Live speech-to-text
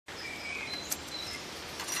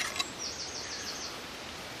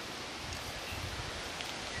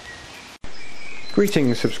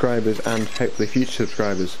Greetings subscribers and hopefully future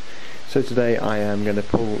subscribers. So today I am going to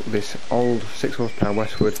pull this old 6 horsepower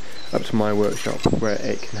Westwood up to my workshop where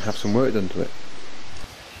it can have some work done to it.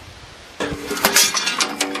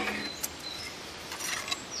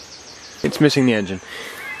 It's missing the engine.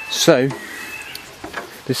 So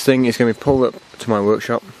this thing is going to be pulled up to my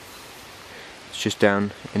workshop. It's just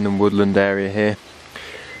down in the woodland area here.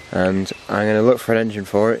 And I'm going to look for an engine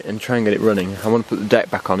for it and try and get it running. I want to put the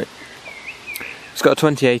deck back on it. It's got a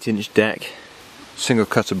 28-inch deck, single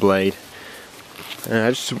cutter blade.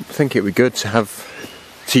 I just think it would be good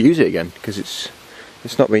to use it again because it's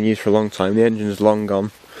not been used for a long time. The engine's long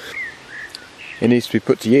gone. It needs to be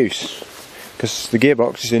put to use because the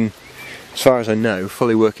gearbox is in, as far as I know,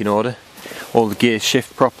 fully working order. All the gears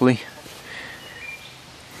shift properly.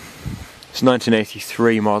 It's a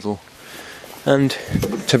 1983 model, and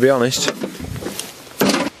to be honest,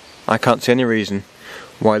 I can't see any reason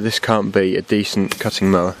why this can't be a decent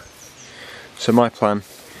cutting mower. So my plan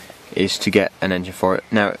is to get an engine for it.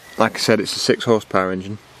 Now, like I said, it's a 6 horsepower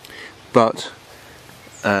engine, but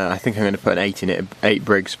I think I'm going to put an 8 in it, 8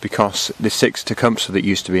 Briggs, because the 6 Tecumseh that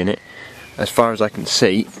used to be in it, as far as I can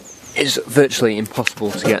see, is virtually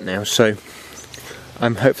impossible to get now. So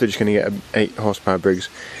I'm hopefully just going to get an 8 horsepower Briggs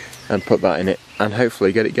and put that in it, and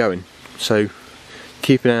hopefully get it going. So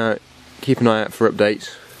keep an eye out for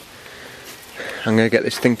updates. I'm going to get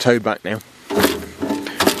this thing towed back now.